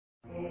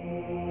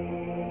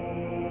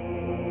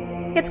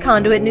It's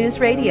Conduit News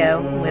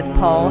Radio with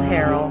Paul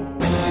Harrell.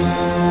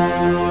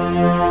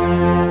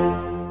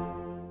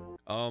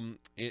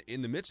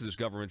 In the midst of this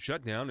government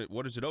shutdown,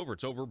 what is it over?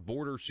 It's over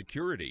border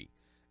security.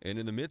 And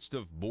in the midst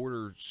of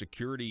border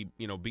security,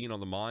 being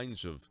on the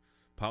minds of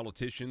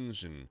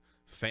politicians and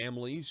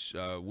families,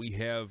 we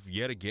have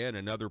yet again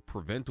another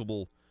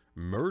preventable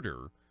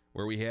murder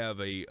where we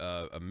have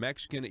a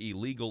Mexican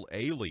illegal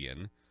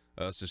alien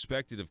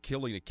suspected of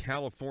killing a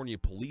California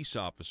police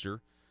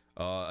officer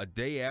a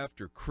day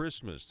after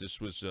Christmas.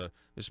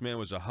 This man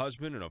was a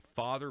husband and a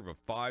father of a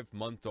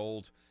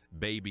 5-month-old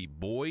baby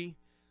boy.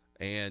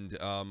 And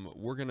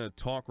we're going to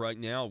talk right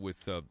now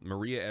with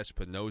Maria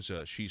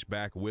Espinoza. She's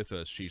back with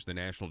us. She's the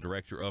national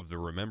director of the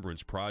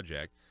Remembrance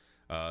Project,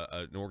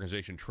 an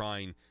organization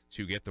trying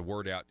to get the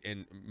word out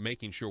and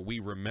making sure we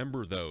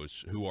remember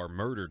those who are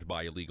murdered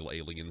by illegal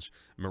aliens.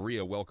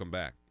 Maria, welcome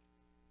back.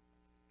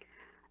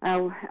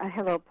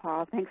 Hello,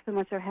 Paul. Thanks so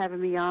much for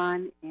having me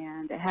on,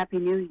 and a Happy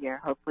New Year.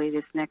 Hopefully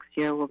this next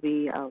year will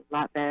be a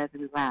lot better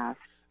than the last.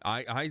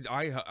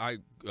 I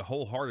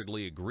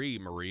wholeheartedly agree,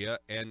 Maria,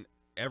 and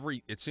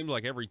it seems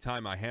like every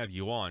time I have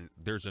you on,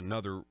 there's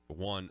another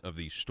one of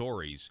these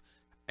stories,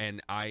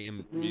 and I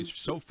am it's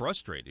so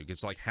frustrating.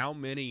 It's like, how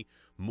many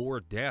more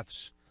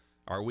deaths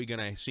are we going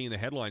to see in the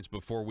headlines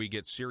before we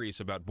get serious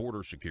about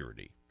border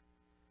security?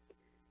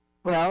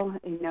 Well,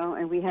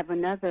 and we have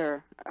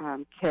another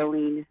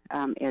killing,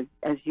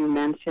 as you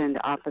mentioned,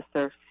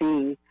 Officer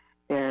Singh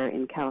there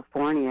in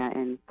California,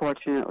 and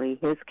fortunately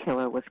his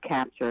killer was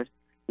captured,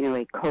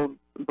 a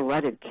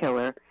cold-blooded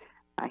killer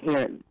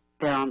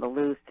they're on the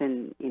loose,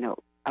 and,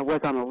 I was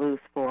on the loose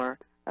for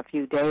a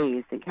few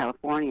days in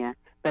California,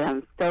 but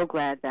I'm so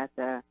glad that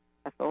the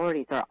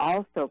authorities are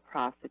also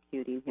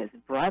prosecuting his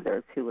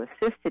brothers who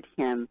assisted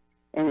him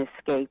in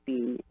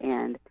escaping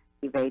and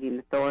evading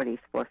authorities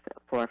for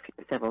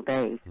several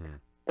days.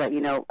 But,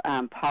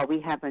 Paul, we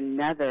have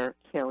another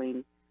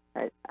killing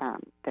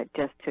that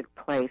just took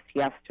place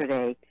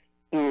yesterday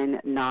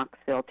in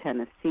Knoxville,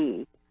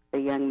 Tennessee.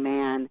 The young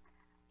man,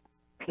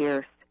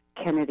 Pierce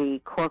Kennedy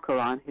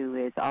Corcoran, who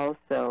is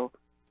also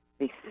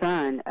the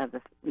son of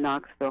the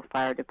Knoxville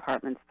Fire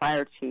Department's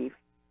fire chief.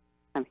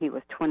 He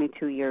was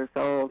 22 years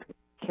old,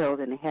 killed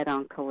in a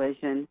head-on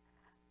collision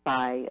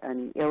by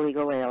an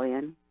illegal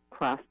alien,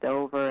 crossed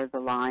over the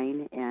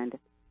line and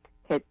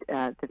hit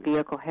the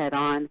vehicle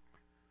head-on.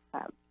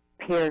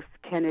 Pierce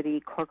Kennedy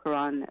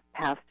Corcoran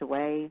passed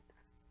away.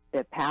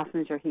 The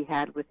passenger he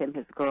had with him,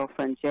 his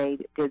girlfriend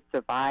Jade, did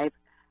survive.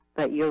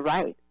 But you're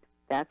right.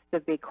 That's the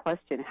big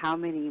question. How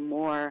many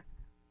more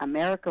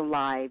American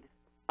lives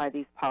are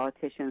these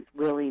politicians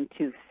willing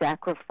to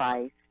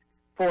sacrifice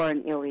for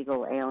an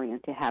illegal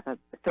alien to have a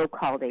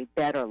so-called a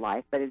better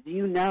life? But as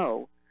you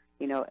know,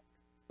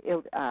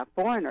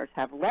 foreigners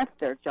have left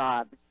their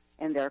jobs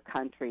in their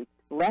countries,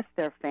 left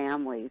their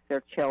families,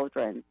 their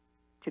children,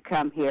 to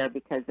come here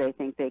because they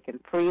think they can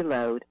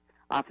freeload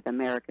off the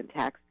American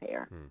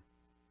taxpayer.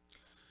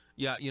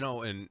 Yeah,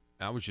 and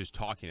I was just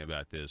talking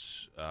about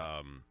this,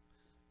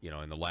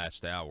 in the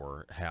last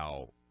hour,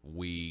 how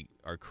we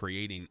are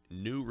creating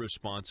new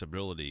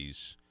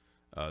responsibilities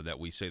that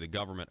we say the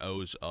government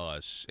owes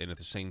us, and at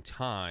the same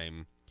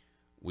time,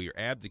 we are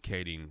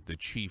abdicating the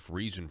chief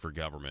reason for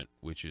government,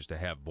 which is to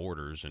have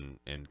borders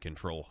and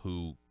control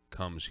who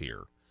comes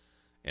here.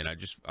 And I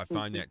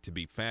find that to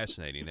be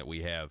fascinating, that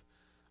we have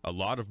a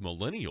lot of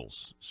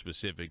millennials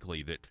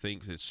specifically that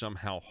think it's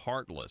somehow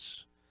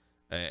heartless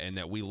and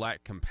that we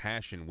lack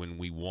compassion when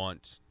we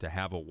want to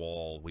have a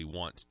wall, we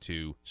want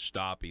to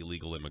stop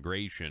illegal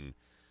immigration.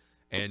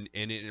 And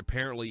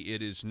apparently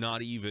it is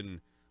not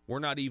even, we're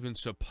not even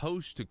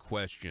supposed to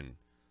question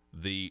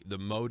the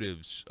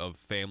motives of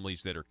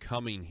families that are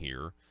coming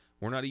here.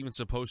 We're not even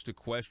supposed to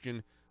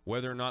question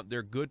whether or not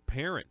they're good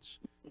parents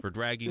for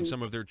dragging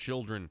some of their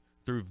children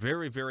through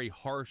very, very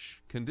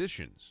harsh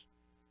conditions.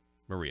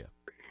 Maria.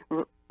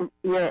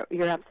 You're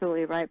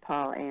absolutely right,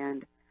 Paul.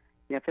 And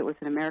if it was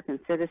an American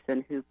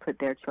citizen who put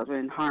their children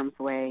in harm's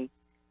way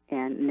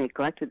and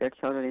neglected their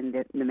children in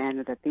the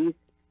manner that these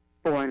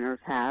foreigners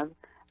have,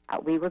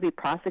 we would be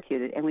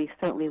prosecuted, and we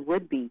certainly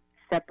would be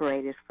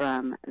separated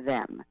from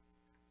them.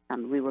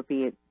 We would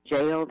be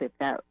jailed if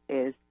that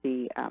is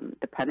the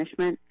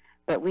punishment,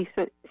 but we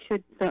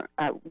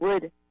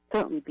would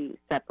certainly be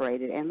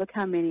separated. And look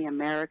how many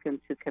Americans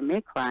who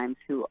commit crimes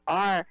who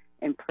are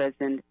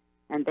imprisoned,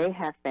 and they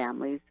have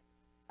families.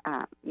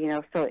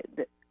 So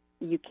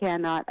you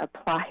cannot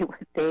apply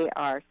what they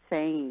are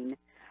saying,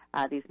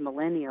 these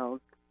millennials,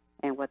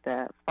 and what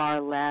the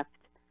far left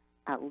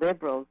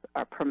liberals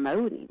are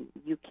promoting.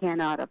 You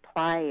cannot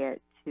apply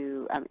it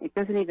to, it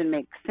doesn't even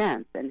make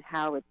sense, and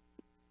how it's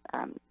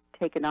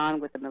taken on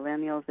with the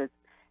millennials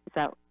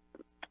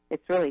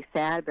it's really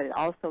sad, but it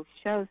also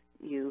shows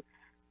you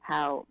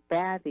how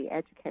bad the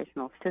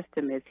educational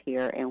system is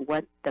here and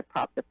what the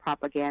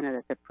propaganda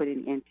that they're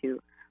putting into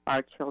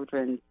our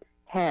children's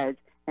heads,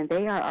 and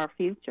they are our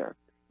future.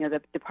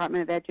 The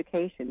Department of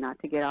Education, not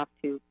to get off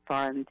too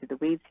far into the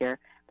weeds here,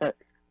 but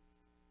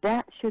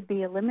that should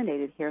be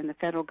eliminated here in the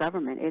federal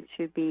government. It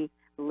should be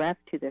left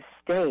to the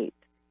states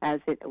as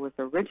it was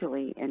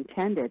originally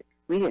intended.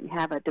 We didn't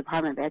have a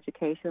Department of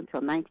Education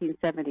until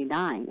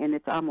 1979, and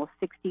it's almost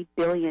 $60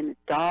 billion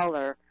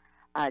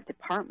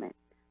department.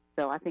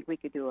 So I think we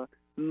could do a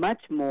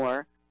much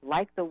more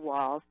like the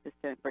walls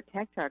to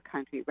protect our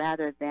country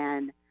rather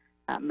than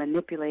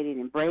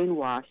manipulating and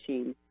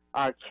brainwashing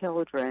our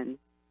children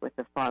with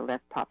the far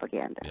left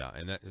propaganda. Yeah,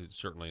 and that is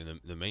certainly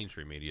the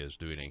mainstream media is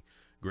doing a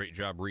great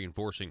job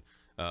reinforcing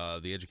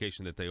the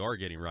education that they are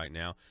getting right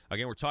now.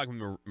 Again, we're talking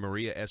with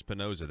Maria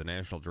Espinoza, the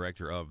National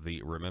Director of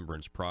the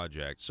Remembrance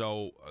Project.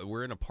 So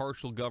we're in a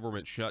partial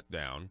government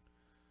shutdown.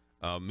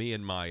 Me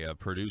and my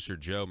producer,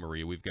 Joe,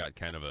 Maria, we've got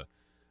kind of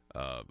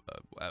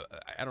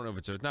I don't know if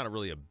it's not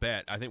really a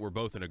bet. I think we're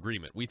both in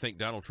agreement. We think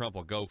Donald Trump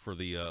will go for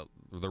the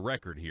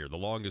record here, the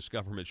longest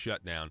government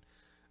shutdown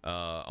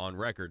on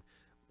record.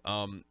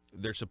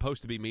 They're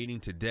supposed to be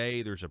meeting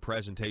today. There's a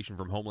presentation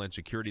from Homeland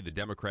Security. The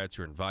Democrats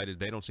are invited.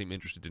 They don't seem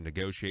interested in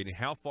negotiating.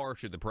 How far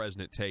should the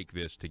president take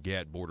this to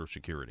get border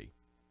security?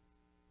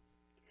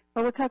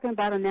 Well, we're talking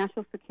about a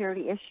national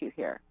security issue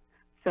here.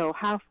 So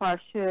how far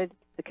should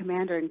the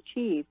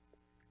commander-in-chief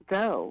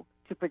go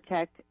to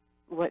protect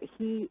what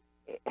he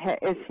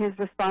is his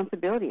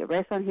responsibility? It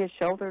rests on his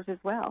shoulders as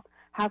well.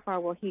 How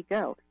far will he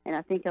go? And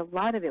I think a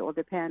lot of it will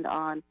depend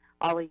on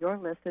all of your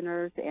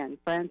listeners and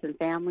friends and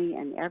family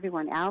and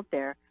everyone out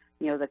there,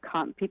 you know, the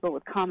people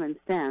with common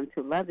sense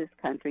who love this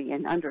country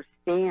and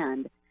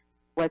understand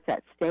what's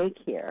at stake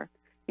here.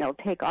 You know,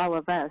 take all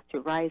of us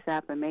to rise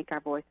up and make our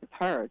voices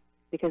heard,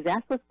 because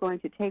that's what's going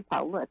to take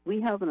part. Look,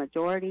 we held a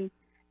majority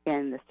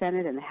in the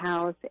Senate and the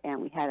House, and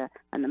we had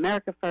an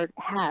America First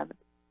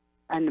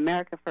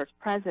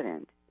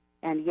president,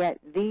 and yet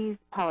these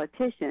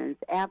politicians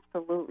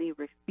absolutely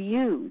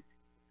refuse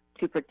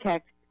to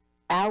protect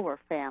our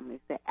families,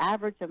 the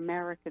average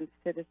American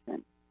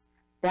citizen.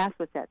 That's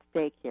what's at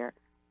stake here.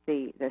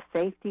 The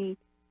safety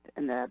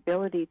and the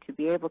ability to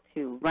be able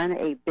to run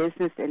a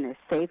business in a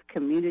safe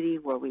community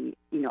where we,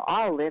 you know,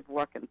 all live,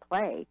 work, and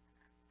play.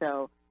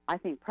 So I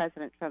think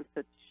President Trump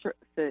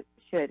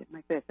should,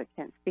 my goodness, I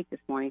can't speak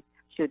this morning,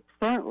 should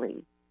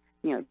certainly,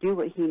 you know, do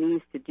what he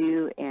needs to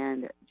do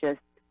and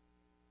just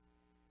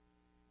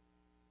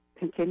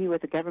continue with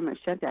the government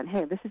shutdown.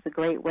 Hey, this is a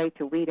great way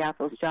to weed out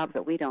those jobs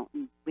that we do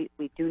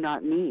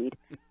not need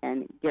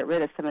and get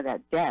rid of some of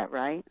that debt,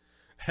 right?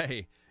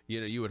 Hey, you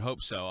know, you would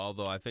hope so.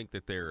 Although I think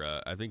that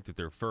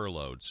they're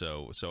furloughed.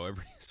 So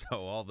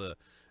all the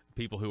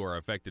people who are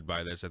affected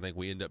by this, I think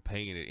we end up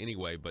paying it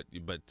anyway. But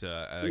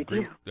I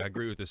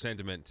agree with the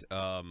sentiment.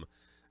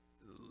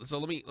 So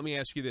let me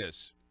ask you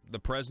this: the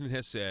president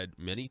has said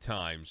many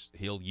times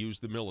he'll use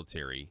the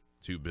military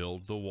to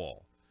build the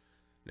wall.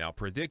 Now,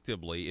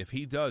 predictably, if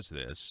he does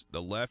this,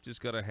 the left is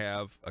going to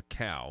have a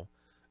cow.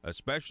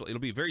 Especially, it'll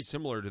be very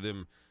similar to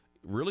them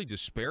really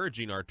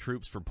disparaging our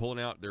troops for pulling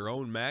out their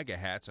own MAGA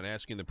hats and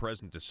asking the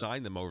president to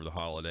sign them over the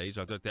holidays.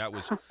 I thought that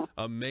was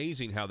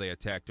amazing how they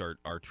attacked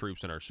our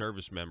troops and our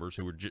service members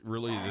who were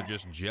they're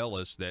just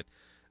jealous that,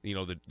 you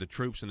know, the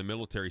troops and the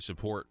military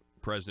support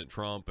President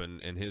Trump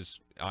and his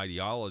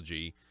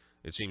ideology.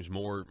 It seems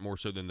more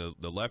so than the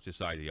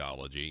leftist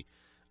ideology.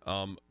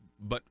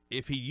 But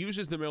if he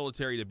uses the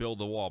military to build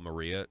the wall,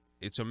 Maria,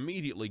 it's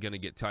immediately going to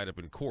get tied up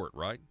in court,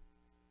 right?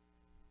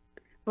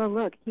 Well,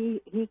 look,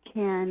 he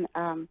can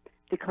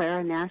declare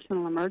a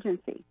national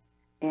emergency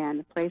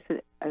and place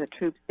the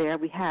troops there.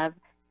 We have,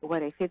 a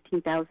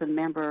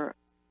 15,000-member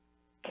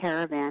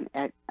caravan,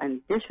 an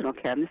additional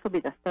caravan. This will be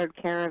the third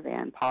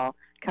caravan, Paul,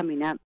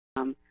 coming up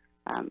from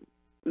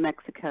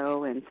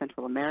Mexico and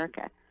Central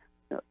America.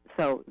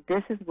 So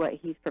this is what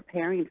he's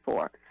preparing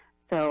for.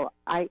 So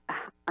I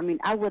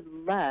would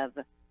love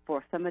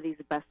for some of these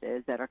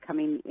buses that are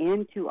coming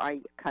into our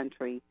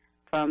country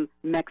from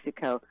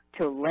Mexico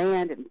to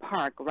land and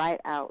park right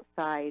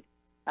outside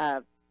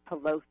of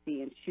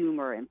Pelosi and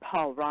Schumer and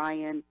Paul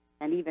Ryan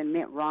and even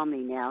Mitt Romney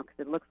now, because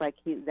it looks like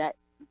that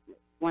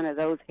one of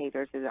those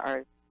haters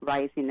are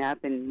rising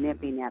up and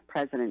nipping at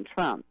President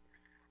Trump.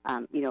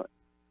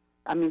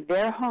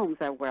 Their homes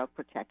are well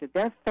protected.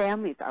 Their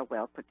families are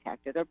well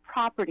protected. Their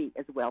property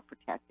is well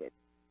protected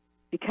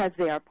because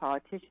they are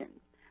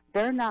politicians.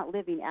 They're not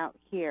living out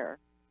here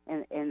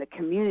in the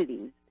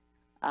communities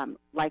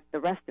like the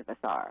rest of us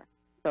are.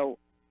 So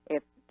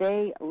if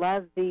they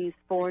love these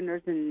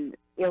foreigners and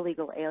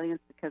illegal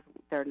aliens, because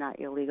they're not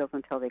illegals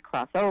until they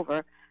cross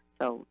over,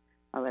 so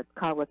let's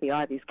call what they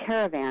are, these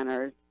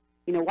caravanners,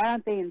 why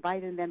aren't they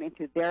inviting them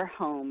into their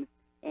homes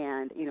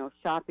and,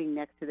 shopping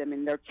next to them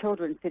and their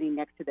children sitting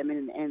next to them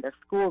in their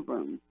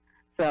schoolrooms?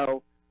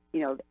 So,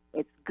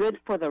 it's good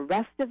for the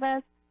rest of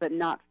us, but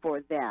not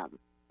for them.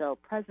 So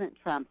President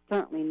Trump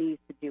certainly needs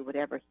to do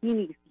whatever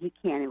he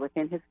can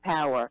within his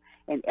power,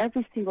 and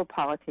every single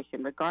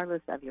politician,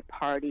 regardless of your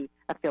party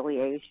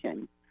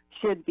affiliation,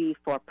 should be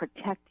for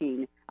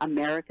protecting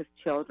America's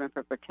children,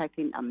 for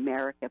protecting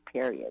America,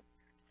 period.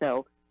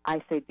 So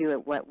I say do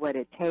it what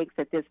it takes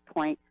at this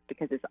point,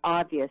 because it's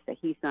obvious that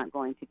he's not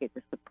going to get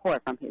the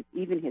support from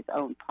even his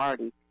own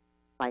party,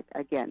 like,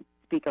 again,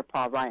 Speaker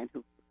Paul Ryan,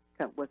 who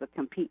was a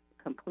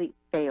complete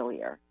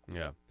failure.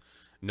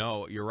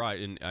 No, you're right,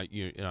 and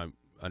I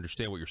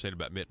understand what you're saying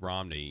about Mitt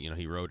Romney. You know,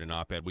 he wrote an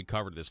op-ed. We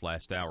covered this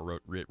last hour.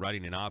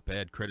 Writing an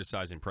op-ed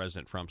criticizing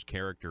President Trump's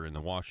character in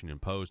the Washington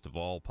Post of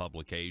all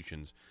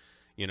publications.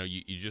 You know,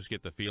 you just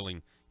get the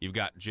feeling you've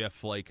got Jeff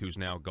Flake, who's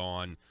now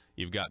gone.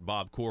 You've got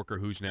Bob Corker,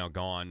 who's now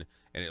gone,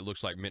 and it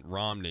looks like Mitt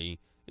Romney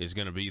is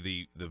going to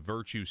be the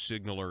virtue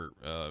signaler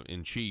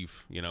in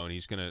chief. You know, and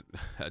he's going to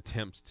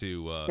attempt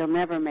to. He'll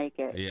never make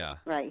it. Yeah.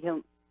 Right.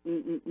 He'll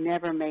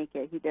never make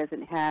it. He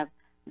doesn't have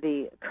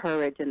the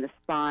courage and the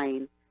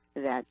spine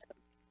that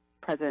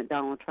President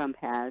Donald Trump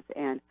has.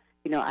 And,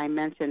 you know, I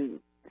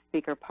mentioned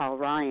Speaker Paul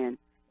Ryan.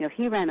 You know,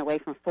 he ran away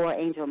from 4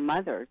 angel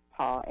mothers,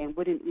 Paul, and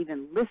wouldn't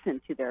even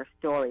listen to their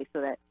story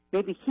so that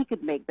maybe he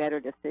could make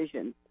better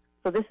decisions.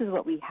 So this is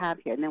what we have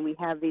here. And then we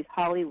have these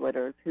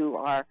Hollywooders who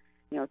are,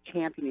 you know,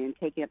 championing and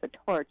taking up a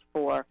torch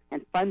for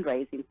and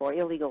fundraising for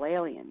illegal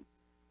aliens.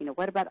 You know,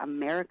 what about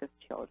America's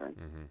children?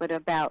 Mm-hmm. What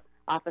about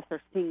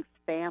Officer Singh's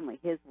family,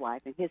 his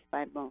wife, and his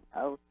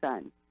 5-year-old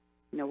son?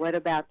 You know, what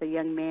about the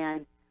young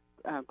man,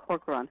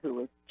 Corcoran, who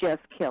was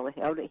just killed,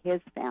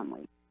 his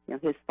family? You know,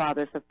 his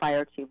father's a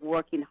fire chief,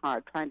 working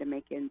hard, trying to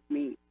make ends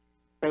meet,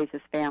 raise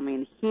his family.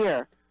 And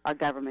here, our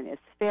government is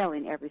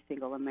failing every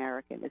single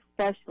American,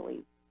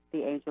 especially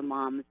the angel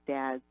moms,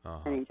 dads,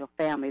 and angel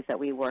families that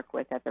we work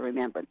with at the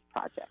Remembrance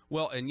Project.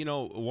 Well, and, you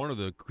know, one of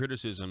the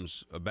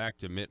criticisms back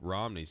to Mitt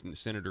Romney,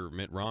 Senator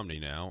Mitt Romney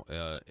now,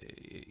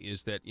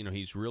 is that, you know,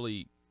 he's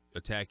really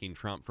attacking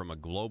Trump from a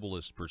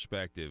globalist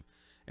perspective.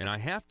 And I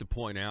have to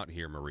point out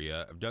here,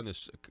 Maria, I've done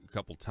this a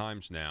couple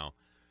times now,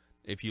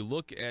 if you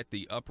look at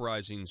the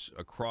uprisings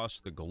across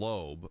the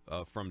globe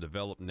from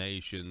developed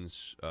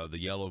nations, the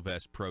Yellow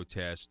Vest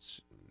protests,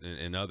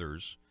 and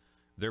others,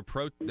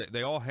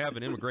 they all have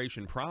an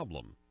immigration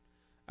problem.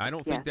 I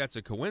don't think that's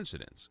a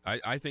coincidence.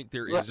 I think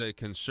there is a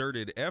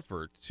concerted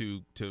effort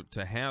to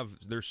have,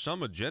 there's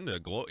some agenda,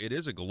 it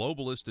is a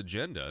globalist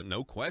agenda,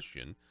 no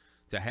question,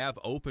 to have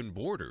open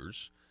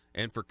borders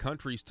and for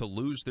countries to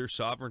lose their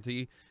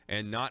sovereignty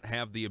and not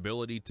have the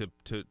ability to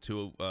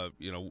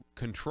you know,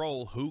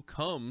 control who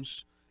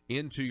comes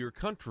into your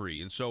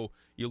country. And so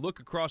you look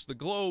across the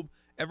globe,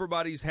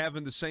 everybody's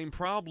having the same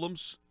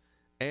problems,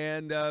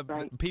 and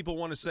people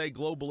want to say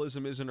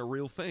globalism isn't a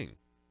real thing.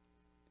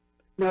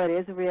 No, it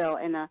is real,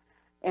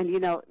 and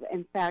you know,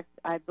 in fact,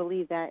 I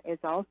believe that is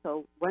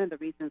also one of the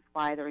reasons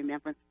why the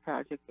Remembrance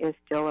Project is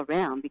still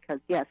around, because,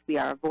 yes, we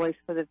are a voice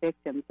for the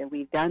victims, and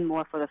we've done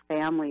more for the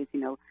families, you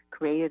know,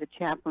 created a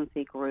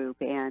chaplaincy group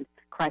and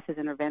crisis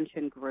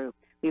intervention group.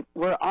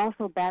 We're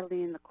also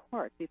battling in the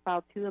courts. We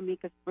filed 2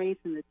 amicus briefs,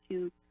 and the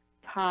 2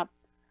 top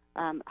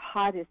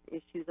hottest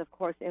issues, of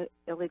course,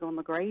 illegal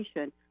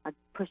immigration,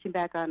 pushing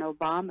back on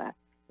Obama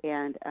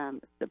and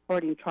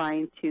supporting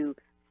trying to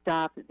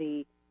stop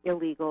the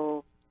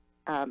illegal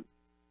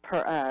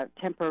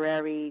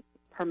temporary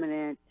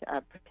permanent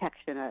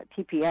protection,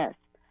 TPS,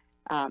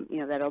 you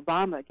know, that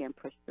Obama again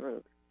pushed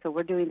through. So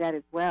we're doing that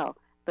as well.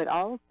 But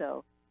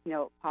also, you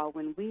know, Paul,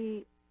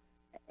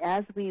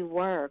 as we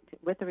worked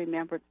with the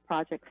Remembrance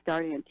Project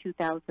starting in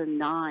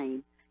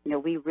 2009, you know,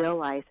 we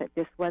realized that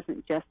this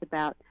wasn't just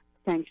about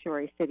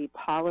sanctuary city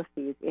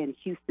policies in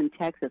Houston,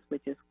 Texas,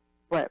 which is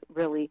what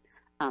really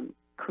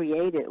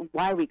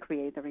why we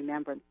created the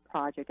Remembrance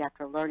Project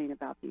after learning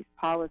about these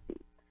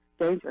policies,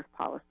 dangerous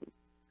policies.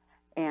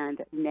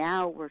 And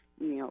now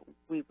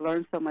we've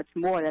learned so much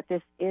more that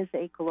this is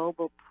a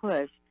global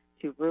push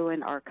to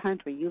ruin our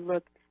country. You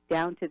look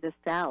down to the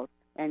south,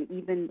 and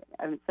even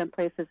in some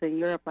places in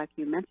Europe, like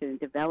you mentioned, in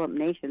developed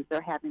nations,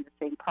 they're having the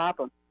same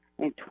problem.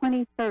 In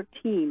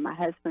 2013, my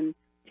husband,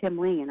 Tim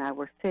Lee, and I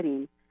were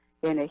sitting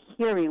in a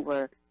hearing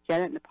where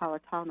Janet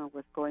Napolitano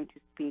was going to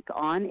speak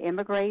on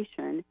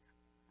immigration.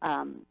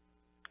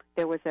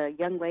 There was a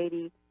young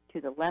lady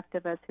to the left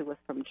of us who was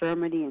from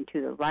Germany and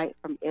to the right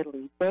from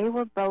Italy. They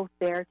were both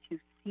there to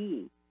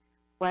see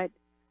what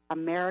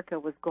America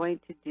was going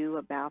to do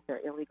about their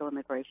illegal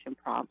immigration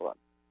problem.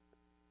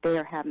 They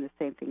are having the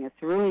same thing.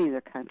 It's ruining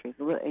their countries.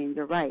 And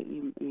you're right.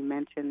 You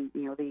mentioned,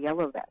 you know, the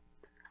Yellow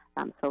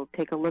Vest. So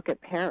take a look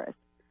at Paris.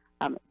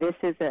 This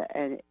is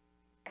a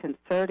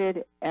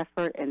concerted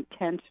effort,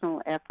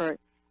 intentional effort,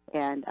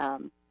 and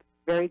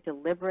very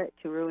deliberate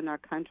to ruin our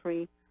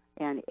country.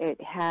 And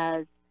it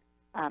has,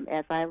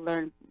 as I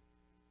learned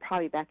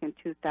probably back in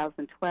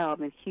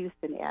 2012 in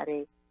Houston at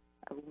a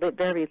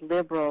very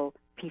liberal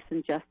Peace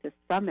and Justice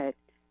Summit,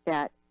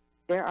 that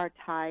there are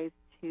ties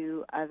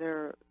to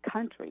other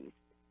countries.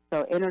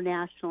 So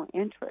international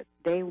interests,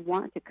 they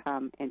want to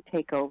come and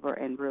take over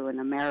and ruin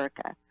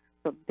America.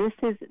 So this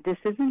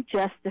isn't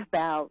just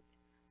about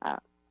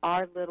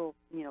our little,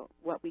 you know,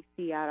 what we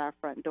see out our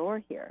front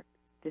door here.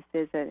 This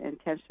is an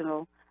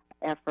intentional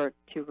effort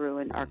to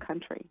ruin our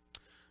country.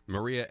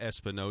 Maria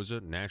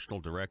Espinoza, National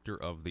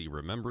Director of the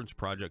Remembrance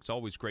Project. It's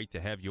always great to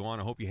have you on.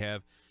 I hope you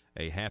have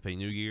a happy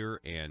new year,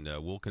 and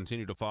we'll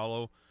continue to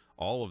follow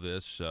all of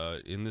this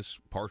in this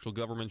partial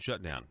government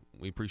shutdown.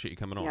 We appreciate you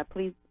coming on. Yeah,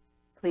 please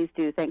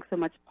do. Thanks so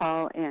much,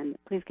 Paul, and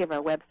please give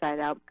our website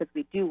out, because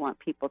we do want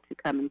people to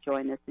come and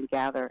join us and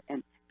gather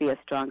and be a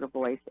stronger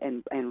voice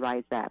and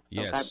rise up.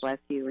 So Yes. God bless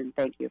you, and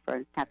thank you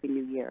for Happy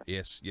New Year.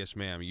 Yes,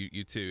 ma'am.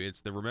 You too.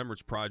 It's the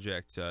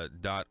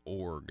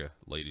remembranceproject.org,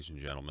 ladies and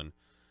gentlemen.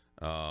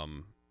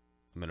 I'm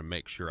going to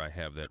make sure I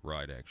have that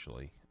right,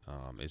 actually.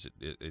 Is it?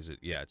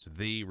 Yeah, it's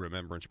the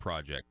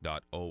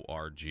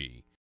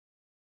remembranceproject.org.